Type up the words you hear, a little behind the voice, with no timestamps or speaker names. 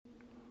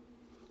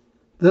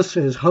This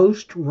is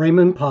host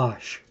Raymond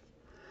Posh.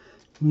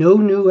 No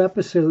new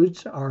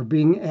episodes are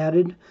being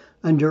added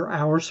under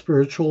Our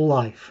Spiritual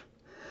Life,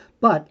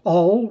 but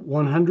all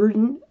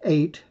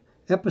 108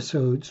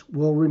 episodes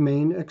will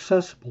remain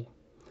accessible.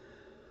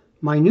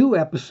 My new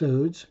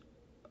episodes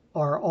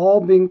are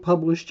all being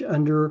published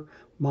under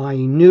my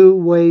New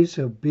Ways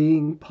of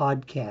Being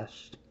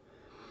podcast.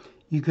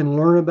 You can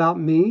learn about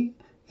me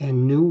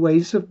and New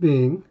Ways of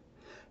Being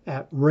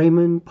at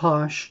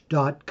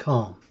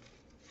raymondposh.com.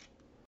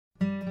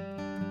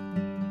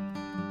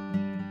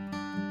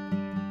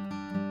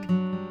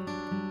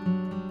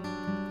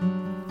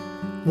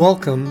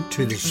 Welcome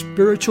to the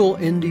Spiritual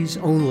Indies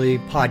Only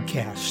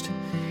podcast,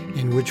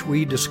 in which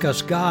we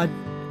discuss God,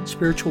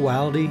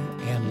 spirituality,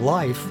 and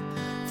life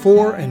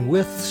for and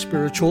with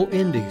spiritual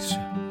indies,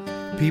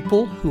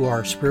 people who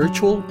are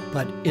spiritual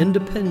but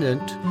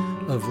independent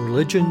of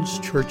religions,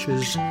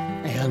 churches,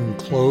 and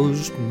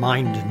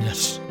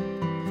closed-mindedness.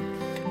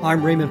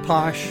 I'm Raymond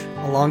Posh,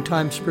 a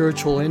longtime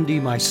spiritual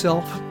indie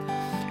myself,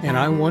 and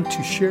I want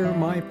to share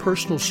my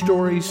personal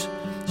stories,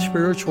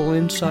 spiritual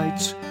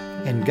insights,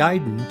 and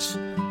guidance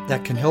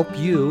that can help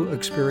you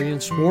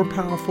experience more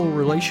powerful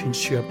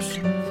relationships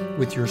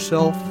with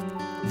yourself,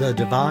 the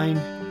divine,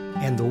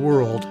 and the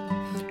world,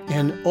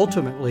 and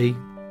ultimately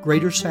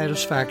greater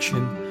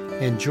satisfaction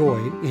and joy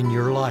in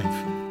your life.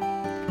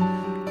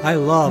 I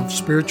love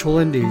Spiritual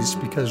Indies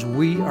because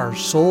we are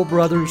soul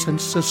brothers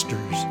and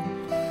sisters.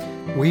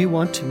 We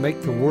want to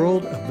make the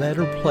world a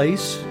better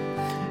place,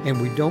 and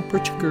we don't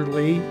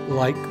particularly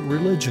like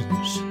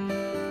religions.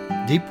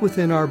 Deep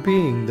within our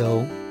being,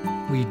 though,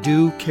 we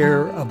do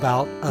care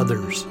about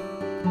others.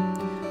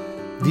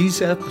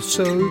 These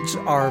episodes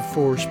are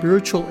for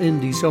spiritual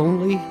indies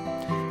only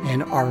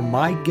and are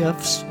my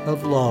gifts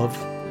of love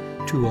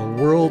to a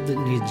world that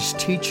needs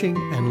teaching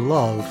and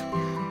love,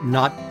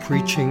 not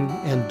preaching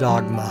and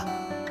dogma.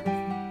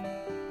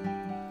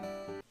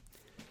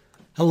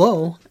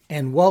 Hello,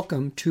 and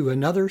welcome to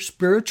another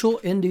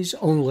Spiritual Indies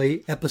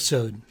Only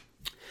episode.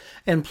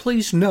 And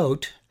please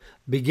note,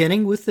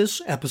 beginning with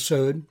this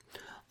episode,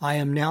 I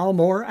am now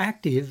more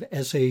active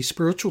as a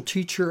spiritual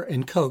teacher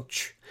and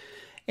coach,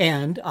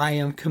 and I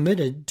am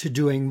committed to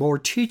doing more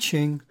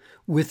teaching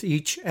with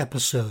each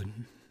episode.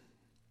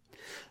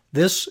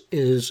 This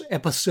is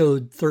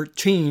episode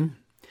 13,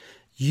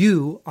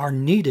 You Are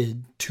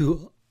Needed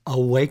to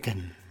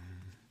Awaken.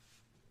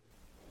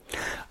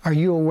 Are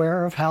you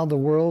aware of how the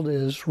world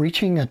is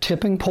reaching a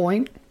tipping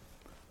point?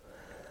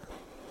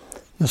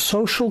 The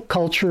social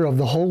culture of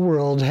the whole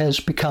world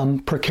has become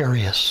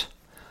precarious.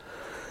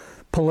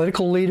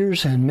 Political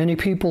leaders and many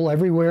people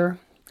everywhere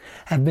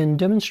have been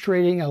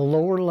demonstrating a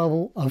lower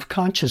level of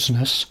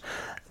consciousness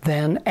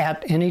than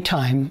at any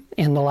time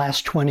in the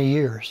last 20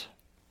 years.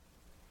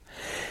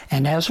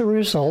 And as a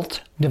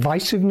result,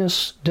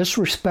 divisiveness,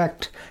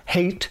 disrespect,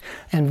 hate,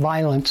 and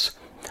violence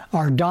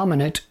are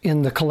dominant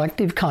in the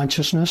collective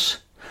consciousness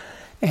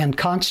and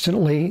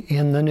constantly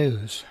in the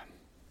news.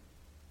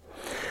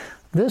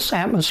 This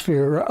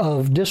atmosphere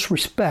of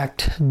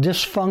disrespect,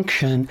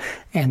 dysfunction,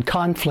 and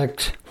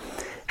conflict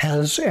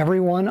has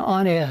everyone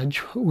on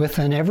edge with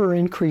an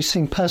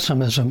ever-increasing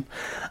pessimism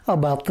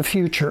about the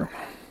future.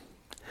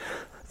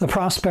 The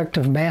prospect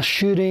of mass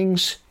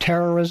shootings,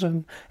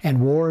 terrorism,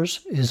 and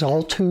wars is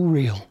all too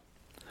real.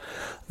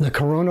 The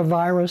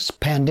coronavirus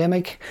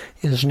pandemic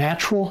is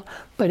natural,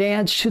 but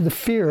adds to the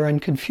fear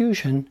and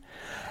confusion,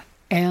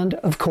 and,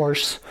 of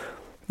course,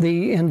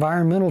 the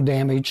environmental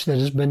damage that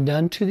has been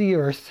done to the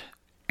earth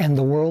and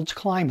the world's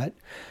climate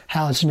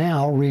has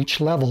now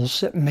reached levels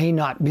that may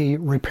not be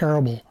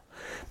repairable,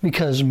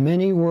 because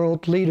many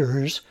world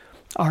leaders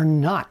are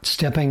not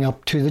stepping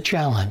up to the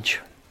challenge.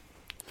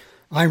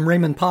 I'm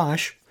Raymond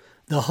Posh,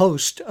 the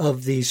host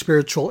of the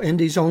Spiritual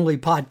Indies Only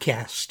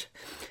podcast.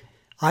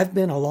 I've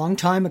been a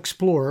long-time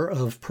explorer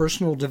of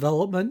personal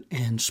development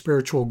and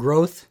spiritual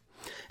growth,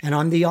 and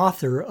I'm the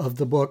author of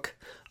the book,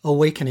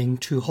 Awakening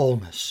to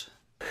Wholeness.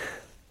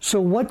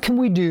 So what can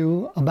we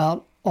do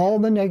about all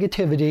the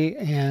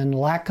negativity and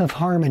lack of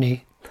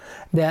harmony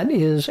that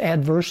is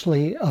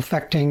adversely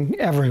affecting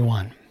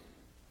everyone?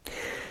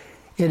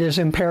 It is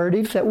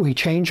imperative that we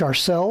change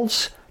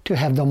ourselves to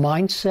have the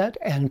mindset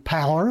and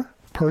power,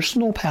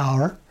 personal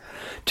power,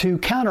 to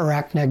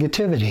counteract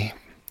negativity.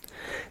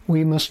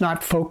 We must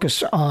not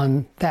focus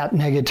on that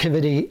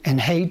negativity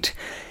and hate.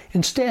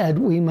 Instead,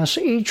 we must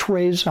each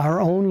raise our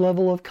own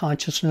level of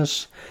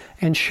consciousness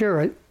and share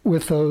it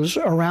with those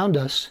around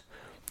us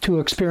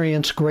to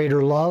experience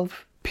greater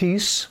love,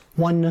 peace,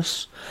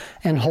 oneness,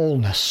 and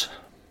wholeness.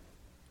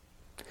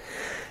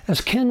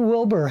 As Ken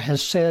Wilber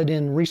has said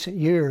in recent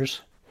years,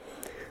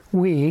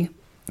 we,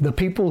 the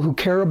people who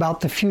care about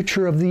the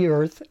future of the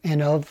earth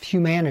and of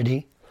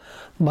humanity,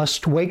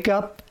 must wake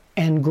up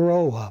and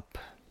grow up.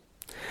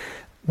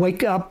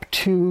 Wake up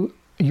to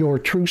your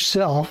true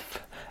self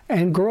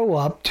and grow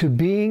up to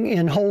being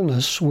in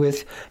wholeness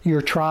with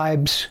your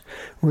tribes,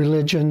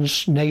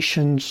 religions,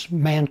 nations,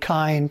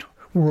 mankind,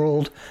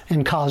 world,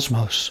 and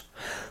cosmos.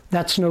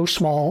 That's no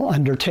small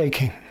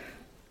undertaking.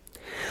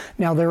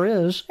 Now, there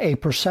is a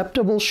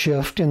perceptible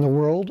shift in the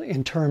world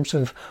in terms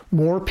of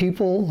more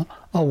people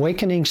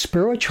awakening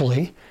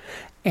spiritually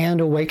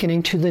and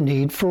awakening to the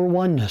need for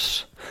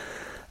oneness,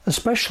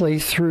 especially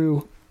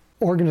through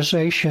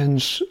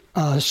organizations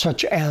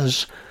such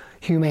as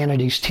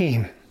Humanity's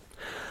Team.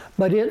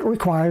 But it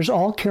requires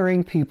all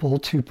caring people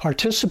to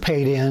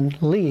participate in,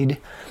 lead,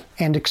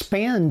 and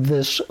expand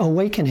this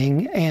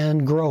awakening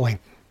and growing.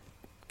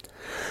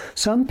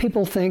 Some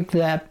people think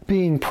that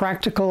being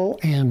practical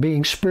and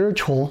being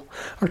spiritual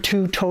are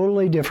two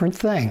totally different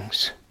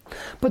things,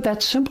 but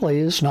that simply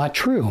is not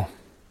true.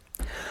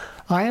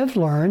 I have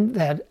learned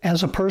that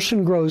as a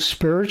person grows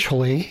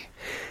spiritually,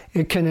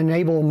 it can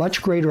enable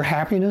much greater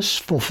happiness,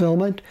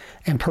 fulfillment,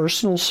 and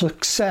personal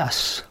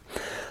success.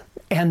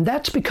 And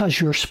that's because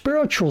your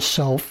spiritual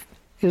self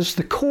is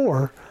the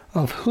core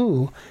of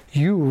who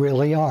you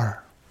really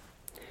are.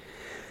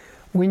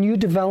 When you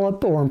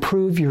develop or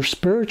improve your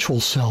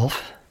spiritual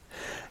self,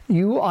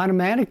 you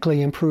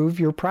automatically improve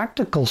your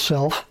practical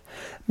self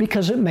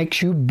because it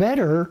makes you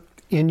better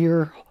in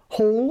your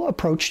whole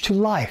approach to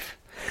life,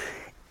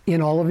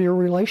 in all of your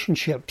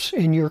relationships,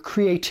 in your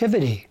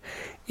creativity,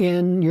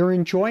 in your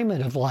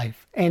enjoyment of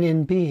life, and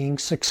in being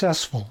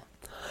successful.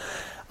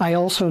 I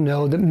also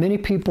know that many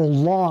people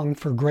long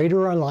for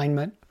greater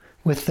alignment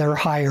with their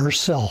higher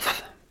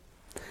self.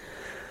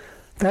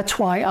 That's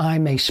why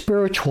I'm a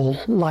spiritual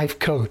life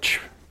coach,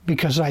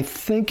 because I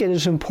think it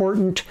is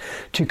important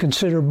to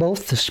consider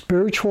both the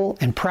spiritual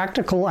and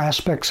practical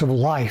aspects of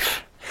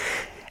life.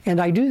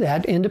 And I do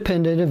that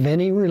independent of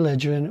any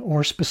religion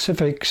or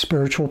specific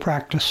spiritual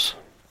practice.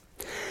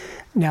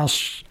 Now,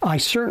 I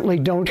certainly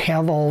don't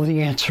have all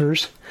the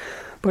answers,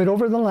 but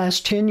over the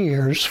last 10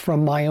 years,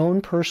 from my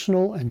own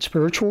personal and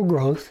spiritual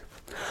growth,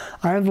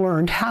 I have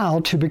learned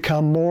how to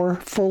become more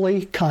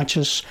fully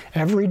conscious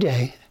every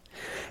day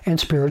and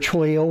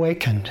spiritually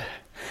awakened.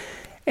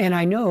 And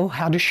I know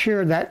how to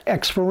share that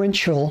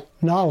experiential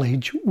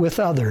knowledge with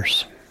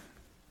others.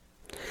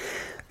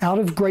 Out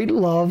of great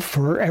love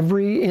for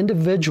every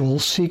individual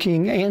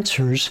seeking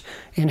answers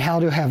in how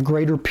to have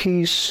greater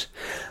peace,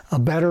 a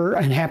better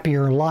and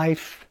happier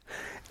life,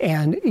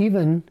 and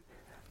even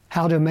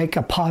how to make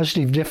a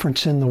positive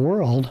difference in the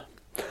world,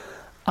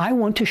 I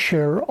want to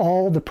share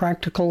all the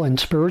practical and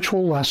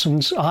spiritual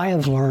lessons I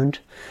have learned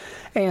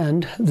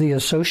and the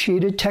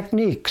associated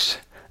techniques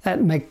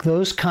that make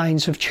those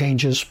kinds of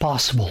changes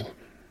possible.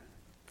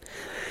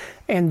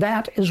 And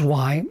that is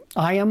why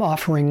I am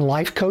offering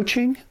life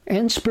coaching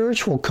and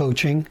spiritual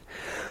coaching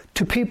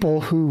to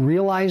people who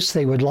realize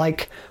they would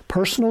like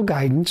personal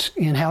guidance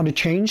in how to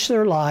change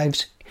their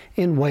lives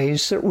in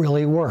ways that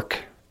really work.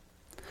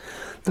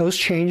 Those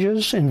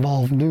changes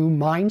involve new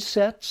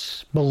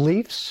mindsets,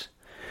 beliefs,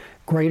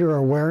 greater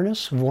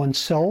awareness of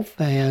oneself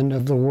and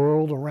of the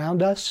world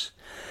around us,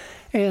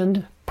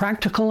 and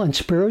practical and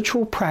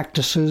spiritual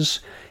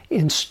practices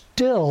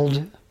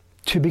instilled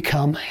to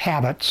become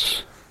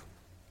habits.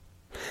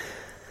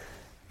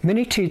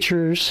 Many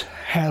teachers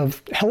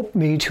have helped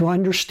me to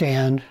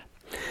understand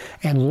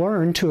and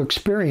learn to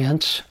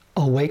experience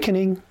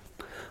awakening,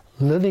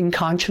 living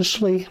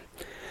consciously,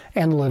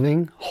 and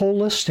living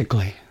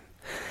holistically,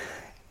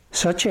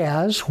 such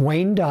as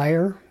Wayne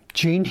Dyer,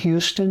 Gene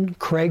Houston,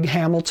 Craig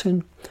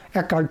Hamilton,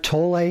 Eckhart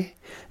Tolle,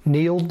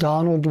 Neil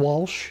Donald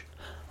Walsh,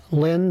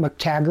 Lynn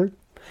McTaggart,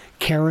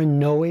 Karen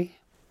Noe,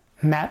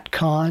 Matt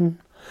Kahn,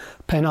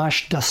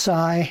 Panache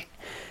Desai,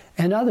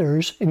 and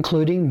others,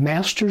 including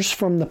masters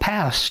from the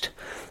past,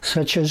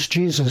 such as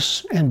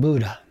Jesus and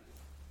Buddha.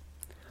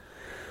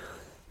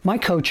 My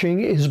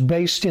coaching is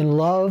based in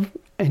love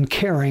and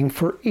caring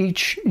for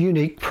each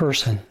unique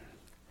person.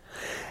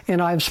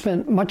 And I've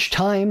spent much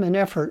time and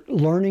effort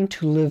learning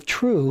to live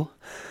true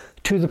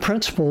to the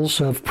principles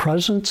of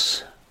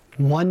presence,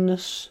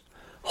 oneness,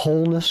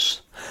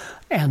 wholeness,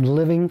 and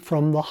living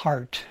from the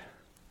heart.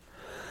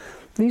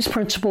 These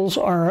principles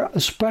are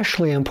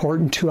especially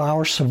important to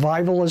our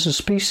survival as a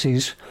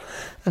species,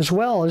 as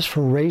well as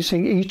for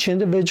raising each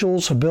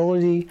individual's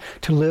ability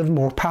to live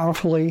more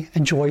powerfully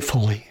and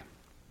joyfully.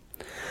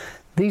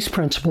 These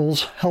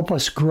principles help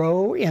us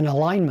grow in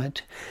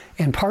alignment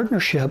and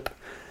partnership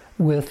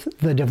with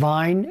the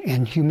divine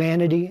and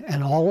humanity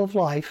and all of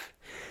life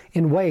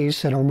in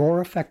ways that are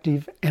more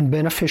effective and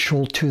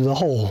beneficial to the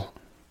whole.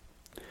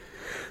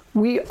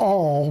 We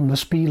all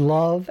must be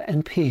love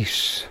and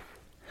peace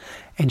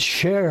and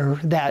share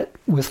that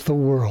with the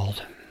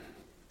world.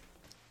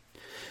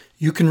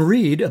 You can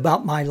read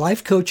about my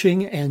life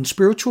coaching and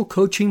spiritual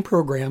coaching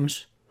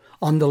programs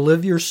on the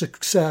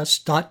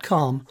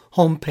liveyoursuccess.com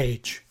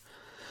homepage.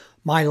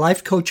 My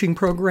life coaching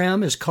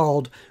program is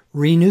called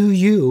Renew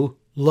You,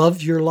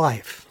 Love Your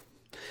Life.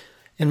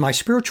 And my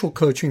spiritual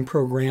coaching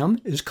program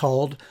is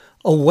called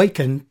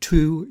Awaken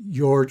to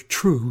Your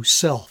True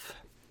Self.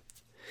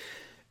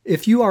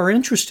 If you are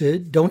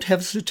interested, don't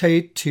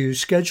hesitate to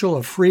schedule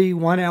a free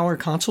 1-hour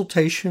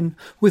consultation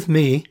with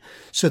me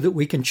so that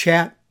we can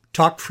chat,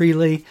 talk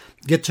freely,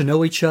 get to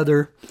know each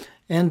other,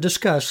 and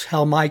discuss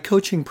how my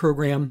coaching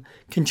program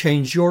can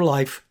change your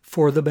life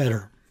for the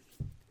better.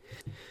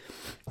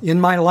 In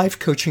my life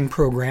coaching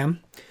program,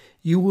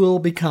 you will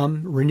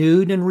become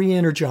renewed and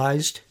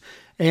re-energized,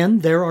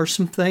 and there are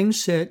some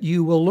things that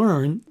you will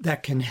learn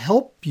that can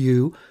help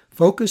you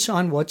focus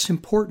on what's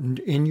important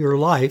in your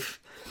life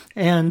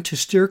and to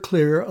steer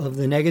clear of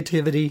the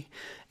negativity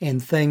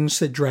and things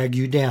that drag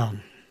you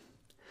down.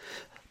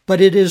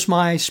 But it is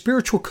my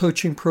spiritual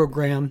coaching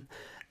program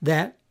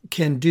that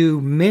can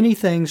do many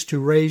things to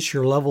raise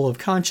your level of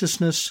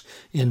consciousness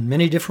in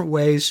many different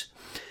ways,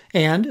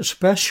 and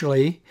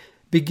especially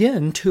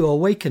begin to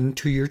awaken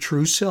to your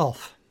true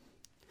self.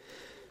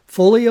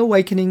 Fully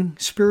awakening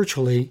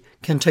spiritually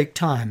can take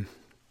time,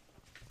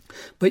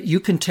 but you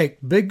can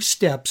take big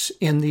steps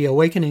in the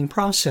awakening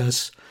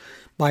process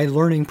by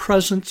learning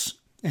presence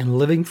and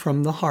living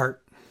from the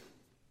heart.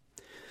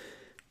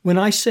 When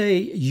I say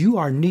you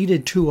are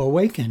needed to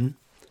awaken,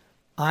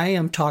 I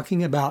am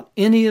talking about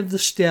any of the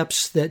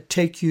steps that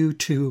take you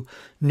to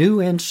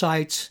new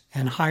insights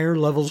and higher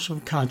levels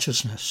of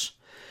consciousness.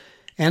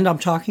 And I'm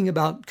talking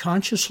about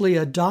consciously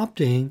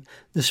adopting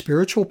the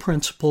spiritual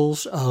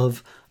principles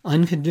of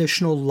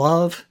unconditional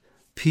love,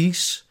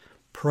 peace,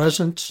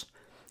 presence,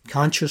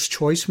 conscious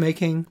choice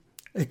making,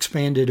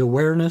 expanded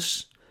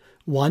awareness,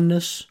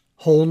 oneness,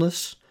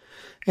 wholeness,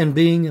 and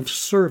being of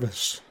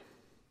service.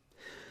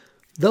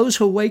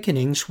 Those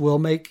awakenings will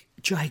make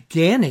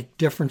gigantic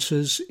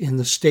differences in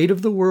the state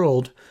of the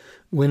world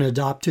when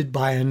adopted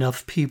by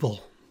enough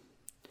people.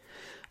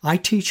 I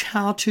teach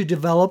how to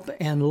develop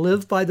and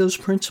live by those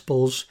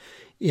principles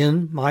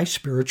in my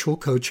spiritual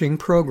coaching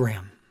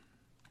program.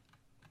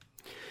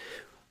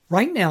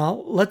 Right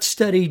now, let's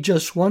study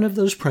just one of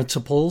those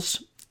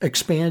principles,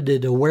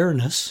 expanded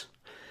awareness,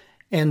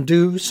 and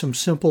do some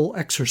simple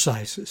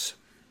exercises.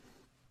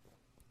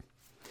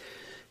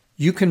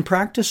 You can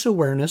practice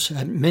awareness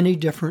at many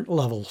different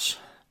levels,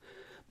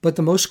 but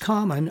the most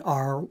common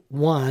are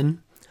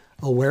 1,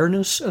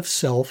 awareness of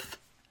self,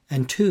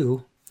 and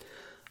 2,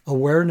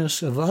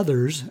 awareness of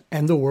others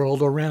and the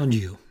world around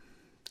you.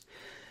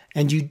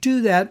 And you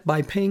do that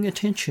by paying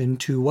attention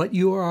to what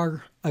you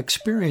are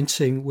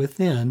experiencing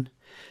within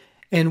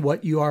and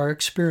what you are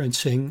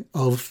experiencing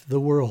of the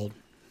world.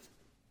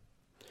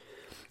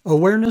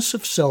 Awareness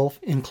of self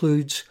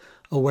includes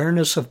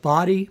awareness of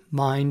body,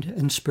 mind,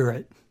 and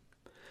spirit.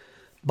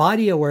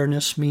 Body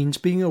awareness means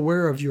being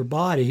aware of your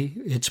body,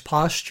 its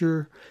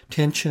posture,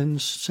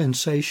 tensions,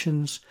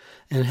 sensations,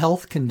 and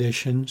health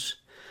conditions.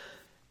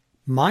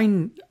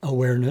 Mind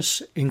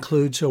awareness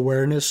includes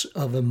awareness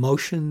of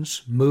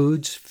emotions,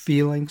 moods,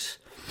 feelings,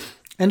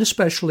 and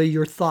especially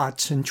your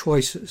thoughts and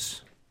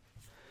choices.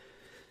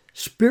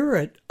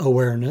 Spirit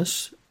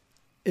awareness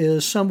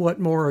is somewhat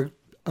more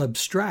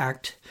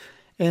abstract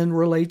and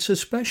relates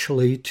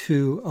especially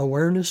to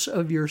awareness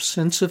of your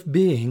sense of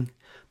being,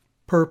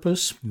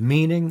 purpose,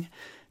 meaning,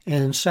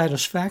 and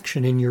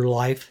satisfaction in your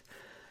life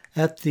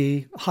at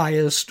the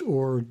highest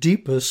or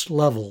deepest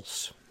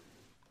levels.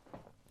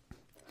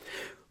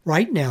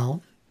 Right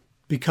now,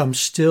 become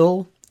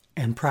still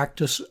and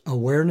practice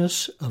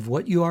awareness of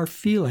what you are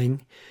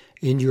feeling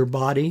in your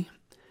body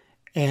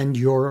and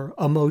your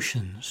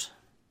emotions.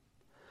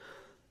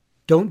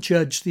 Don't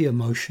judge the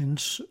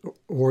emotions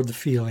or the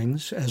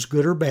feelings as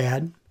good or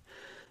bad.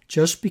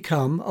 Just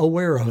become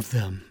aware of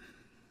them.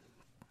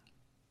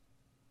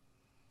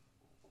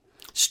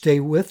 Stay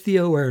with the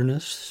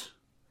awareness.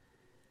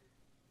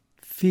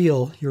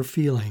 Feel your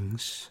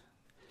feelings.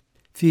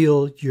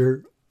 Feel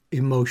your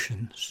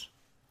emotions.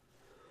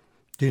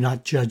 Do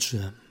not judge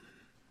them.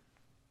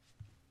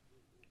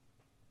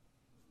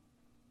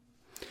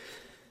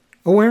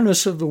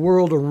 Awareness of the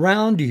world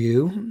around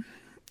you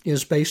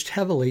is based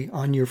heavily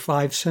on your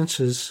 5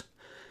 senses,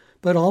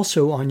 but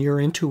also on your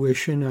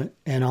intuition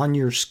and on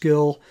your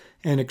skill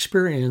and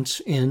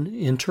experience in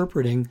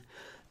interpreting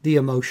the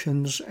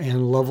emotions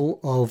and level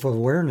of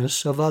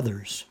awareness of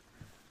others.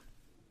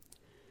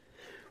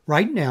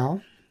 Right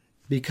now,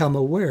 become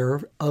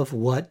aware of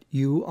what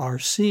you are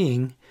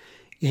seeing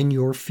in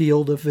your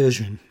field of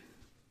vision.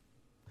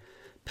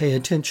 Pay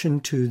attention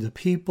to the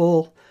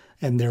people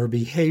and their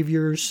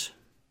behaviors.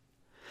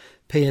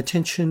 Pay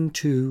attention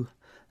to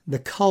the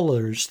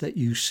colors that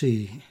you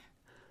see,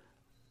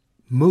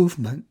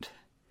 movement,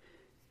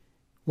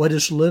 what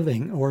is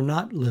living or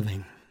not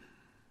living.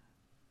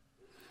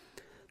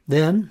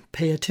 Then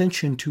pay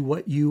attention to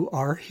what you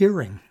are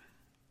hearing.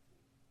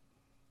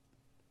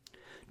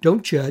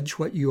 Don't judge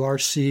what you are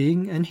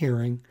seeing and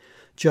hearing,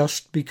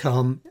 just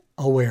become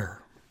aware.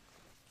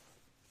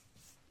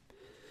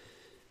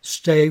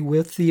 Stay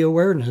with the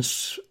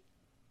awareness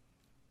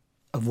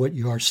of what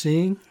you are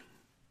seeing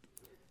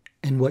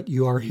and what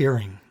you are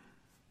hearing.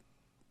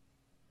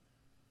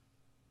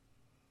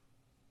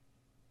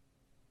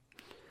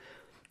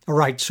 All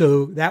right,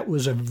 so that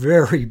was a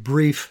very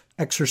brief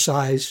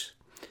exercise.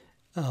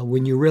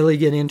 When you really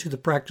get into the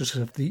practice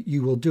of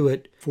you will do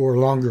it for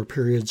longer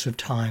periods of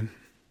time.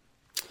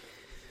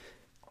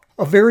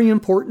 A very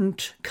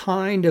important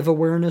kind of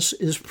awareness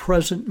is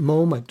present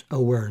moment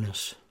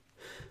awareness,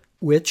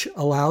 which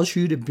allows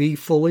you to be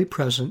fully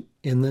present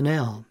in the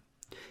now,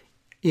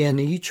 in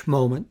each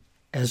moment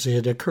as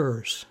it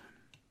occurs.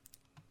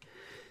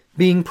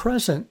 Being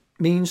present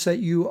means that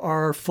you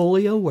are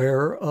fully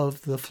aware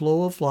of the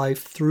flow of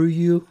life through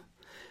you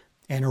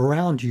and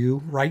around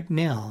you right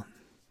now,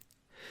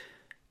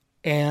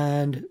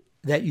 and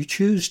that you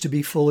choose to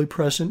be fully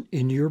present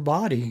in your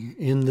body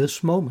in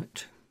this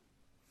moment.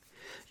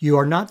 You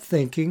are not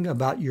thinking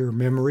about your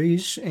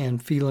memories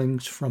and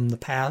feelings from the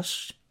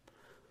past.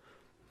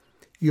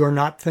 You are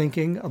not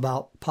thinking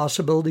about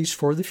possibilities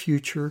for the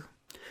future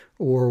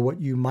or what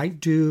you might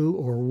do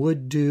or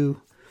would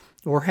do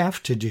or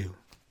have to do.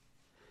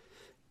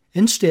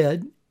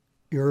 Instead,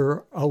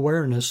 your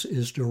awareness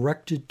is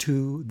directed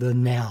to the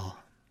now.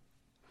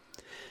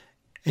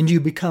 And you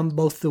become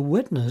both the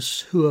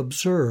witness who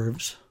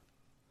observes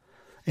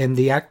and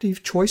the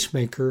active choice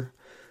maker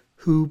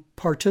who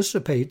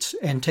participates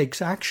and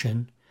takes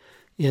action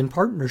in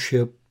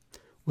partnership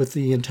with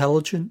the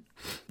intelligent,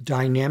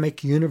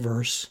 dynamic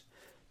universe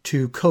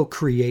to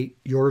co-create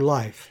your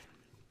life.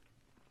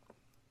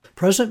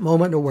 Present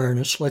moment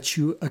awareness lets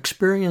you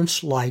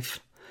experience life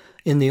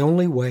in the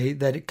only way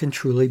that it can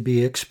truly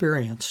be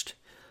experienced,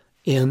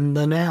 in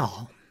the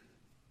now.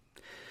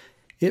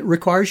 It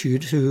requires you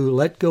to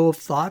let go of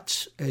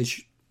thoughts, as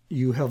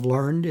you have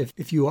learned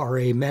if you are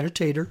a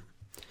meditator,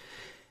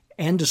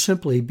 and to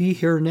simply be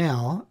here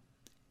now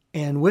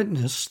and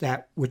witness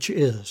that which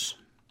is.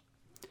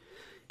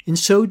 In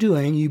so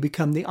doing, you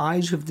become the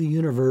eyes of the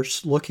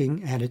universe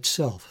looking at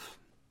itself.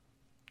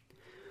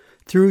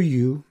 Through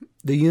you,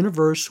 the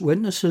universe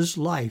witnesses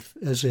life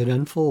as it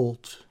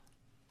unfolds.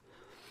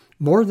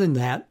 More than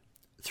that,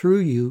 through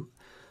you,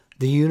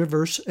 the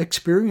universe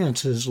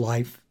experiences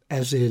life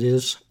as it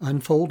is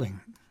unfolding.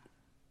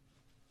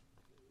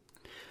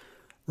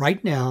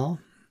 Right now,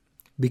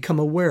 become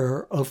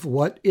aware of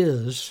what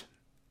is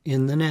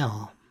in the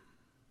now.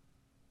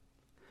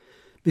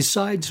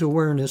 Besides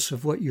awareness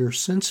of what your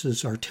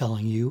senses are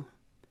telling you,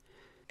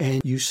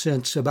 and you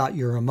sense about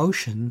your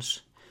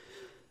emotions,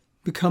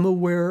 become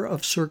aware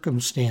of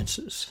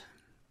circumstances,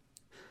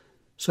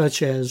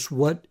 such as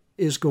what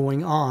is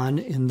going on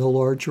in the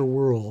larger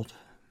world.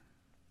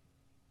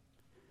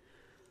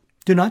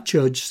 Do not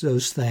judge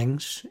those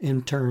things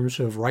in terms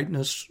of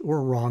rightness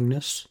or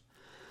wrongness,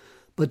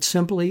 but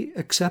simply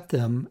accept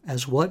them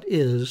as what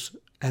is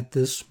at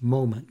this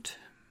moment.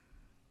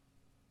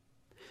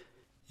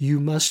 You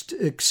must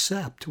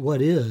accept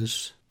what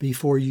is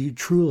before you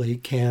truly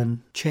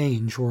can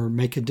change or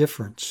make a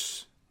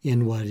difference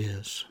in what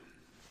is.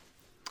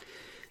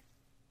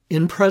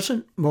 In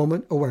present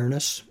moment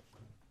awareness,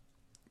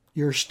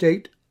 your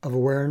state of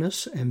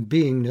awareness and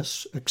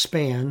beingness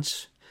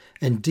expands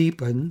and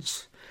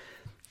deepens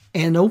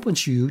and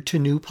opens you to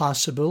new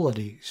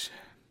possibilities.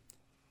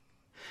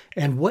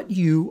 And what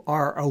you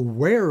are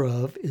aware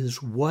of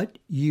is what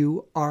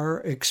you are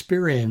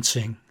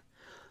experiencing,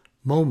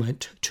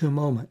 moment to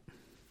moment.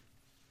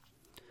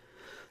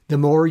 The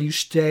more you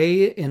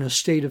stay in a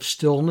state of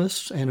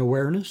stillness and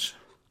awareness,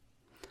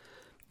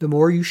 the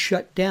more you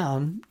shut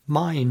down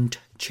mind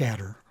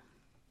chatter.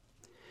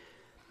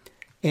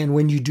 And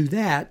when you do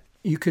that,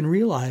 you can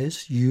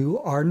realize you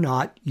are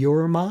not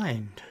your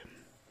mind.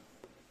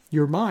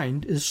 Your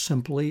mind is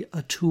simply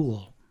a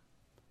tool.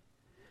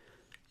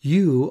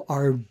 You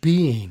are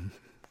being,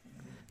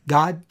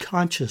 God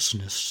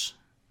consciousness.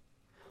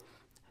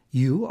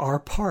 You are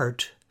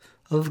part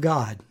of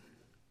God.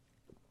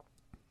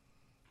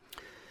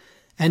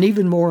 An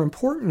even more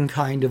important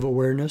kind of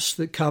awareness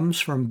that comes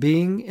from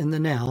being in the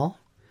now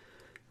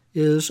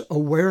is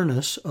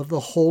awareness of the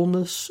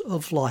wholeness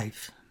of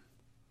life.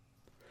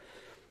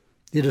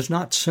 It is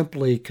not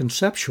simply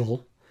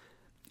conceptual.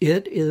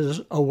 It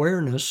is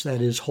awareness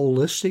that is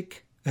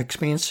holistic,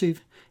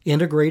 expansive,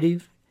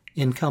 integrative,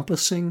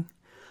 encompassing,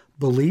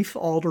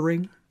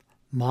 belief-altering,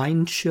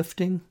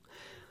 mind-shifting,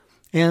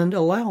 and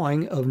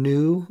allowing of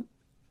new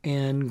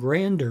and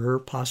grander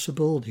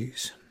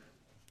possibilities.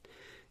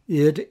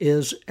 It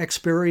is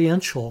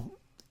experiential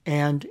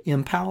and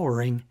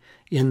empowering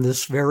in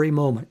this very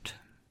moment.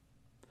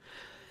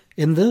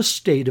 In this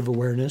state of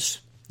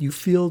awareness, you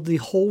feel the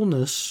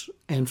wholeness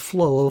and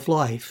flow of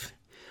life.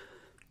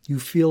 You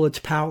feel its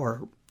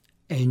power,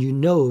 and you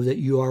know that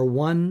you are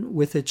one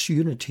with its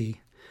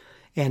unity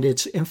and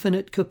its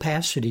infinite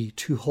capacity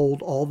to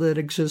hold all that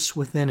exists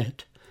within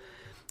it,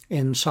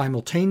 and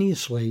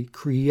simultaneously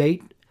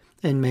create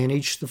and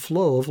manage the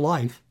flow of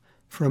life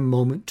from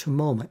moment to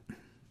moment.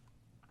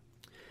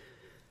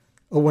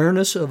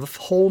 Awareness of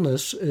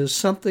wholeness is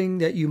something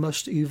that you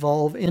must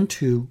evolve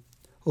into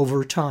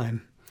over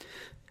time.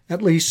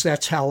 At least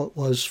that's how it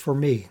was for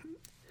me.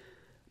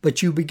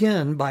 But you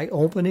begin by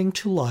opening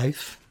to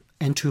life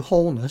and to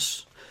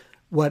wholeness,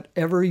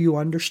 whatever you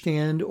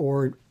understand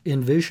or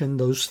envision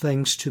those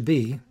things to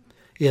be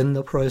in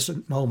the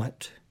present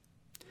moment.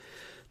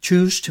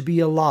 Choose to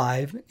be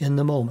alive in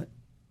the moment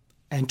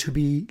and to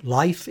be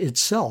life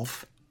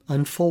itself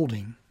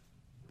unfolding.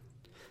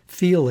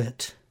 Feel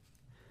it.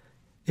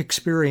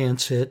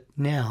 Experience it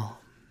now.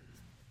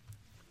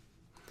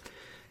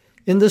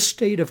 In this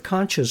state of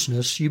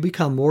consciousness, you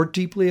become more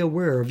deeply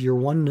aware of your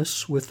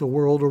oneness with the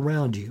world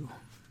around you.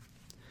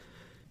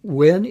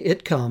 When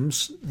it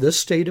comes, this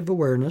state of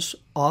awareness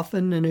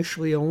often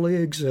initially only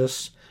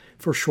exists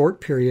for short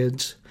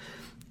periods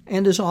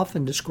and is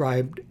often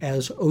described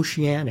as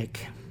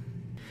oceanic.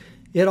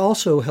 It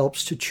also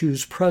helps to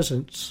choose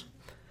presence,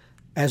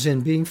 as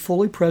in being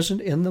fully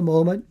present in the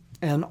moment,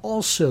 and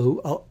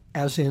also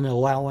as in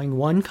allowing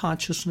one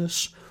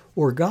consciousness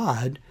or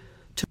God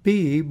to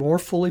be more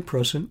fully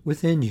present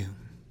within you.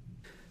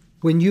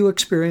 When you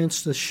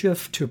experience the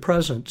shift to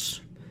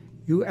presence,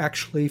 you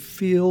actually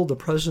feel the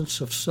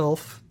presence of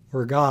self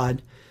or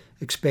God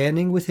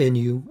expanding within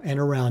you and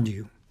around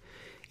you.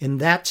 In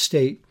that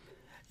state,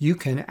 you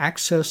can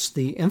access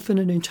the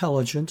infinite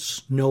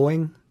intelligence,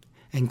 knowing,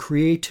 and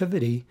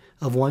creativity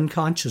of one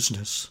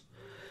consciousness.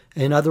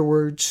 In other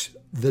words,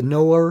 the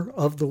knower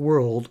of the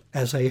world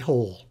as a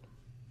whole.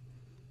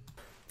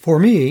 For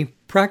me,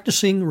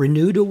 practicing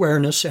renewed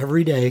awareness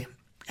every day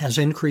has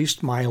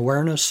increased my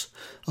awareness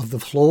of the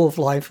flow of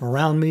life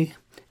around me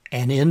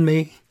and in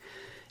me,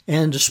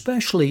 and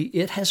especially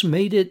it has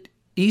made it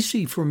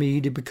easy for me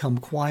to become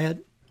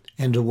quiet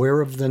and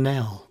aware of the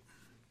now.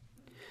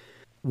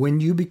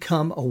 When you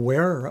become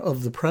aware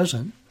of the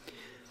present,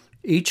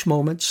 each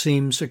moment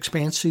seems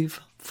expansive,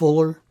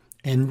 fuller,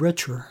 and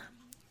richer.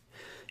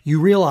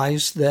 You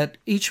realize that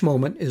each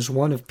moment is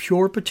one of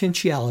pure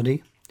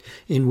potentiality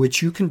in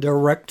which you can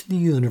direct the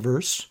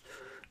universe,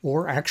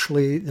 or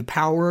actually the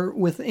power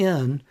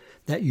within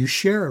that you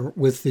share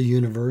with the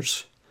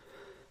universe,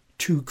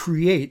 to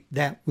create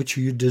that which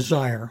you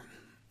desire.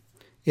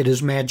 It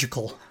is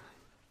magical.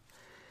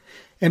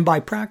 And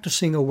by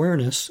practicing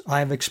awareness, I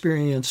have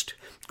experienced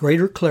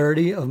greater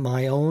clarity of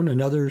my own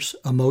and others'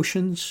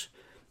 emotions,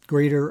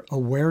 greater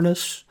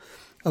awareness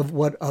of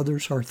what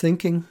others are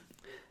thinking,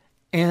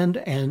 and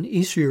an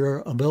easier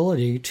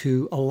ability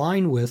to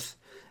align with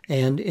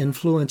and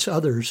influence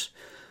others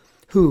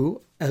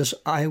who, as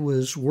I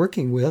was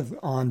working with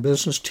on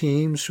business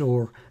teams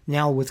or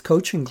now with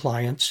coaching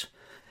clients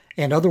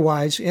and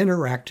otherwise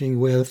interacting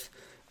with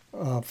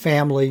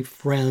family,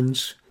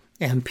 friends,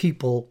 and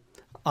people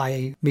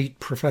I meet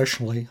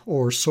professionally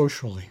or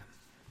socially.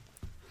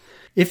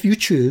 If you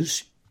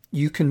choose,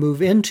 you can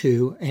move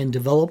into and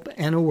develop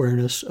an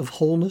awareness of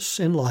wholeness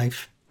in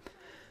life.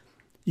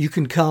 You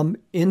can come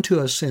into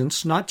a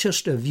sense not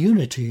just of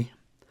unity,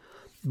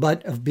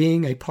 but of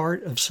being a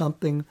part of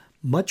something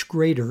much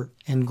greater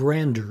and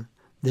grander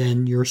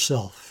than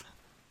yourself.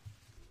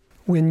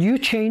 When you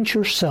change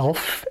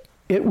yourself,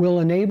 it will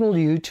enable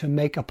you to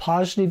make a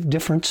positive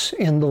difference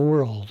in the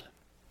world.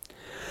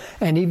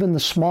 And even the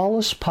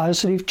smallest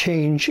positive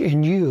change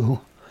in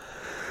you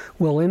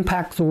will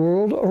impact the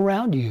world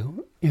around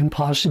you in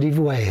positive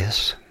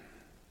ways.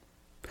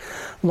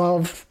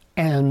 Love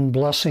and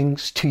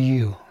blessings to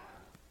you.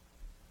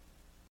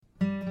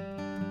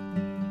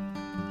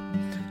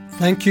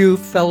 Thank you,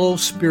 fellow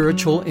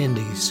spiritual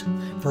indies,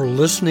 for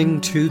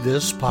listening to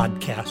this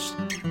podcast.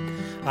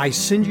 I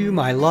send you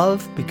my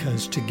love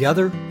because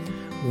together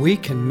we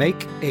can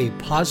make a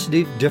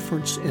positive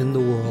difference in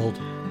the world.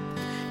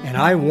 And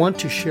I want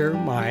to share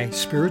my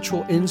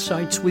spiritual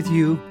insights with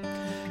you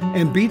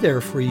and be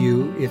there for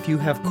you if you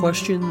have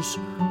questions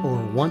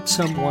or want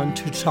someone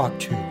to talk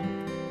to.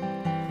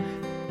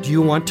 Do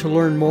you want to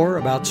learn more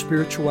about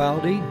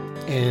spirituality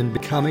and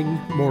becoming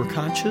more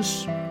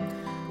conscious?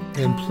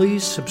 Then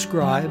please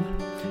subscribe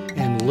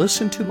and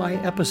listen to my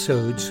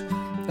episodes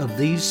of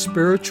these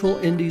Spiritual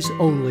Indies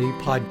Only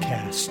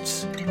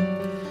podcasts.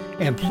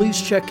 And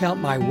please check out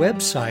my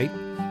website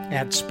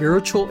at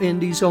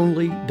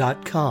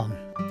spiritualindiesonly.com,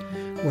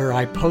 where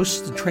I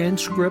post the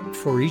transcript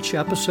for each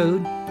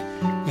episode,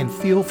 and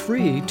feel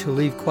free to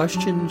leave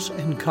questions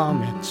and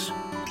comments.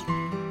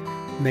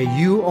 May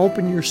you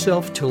open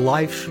yourself to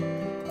life,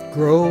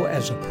 grow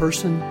as a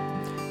person,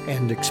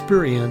 and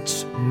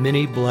experience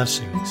many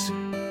blessings.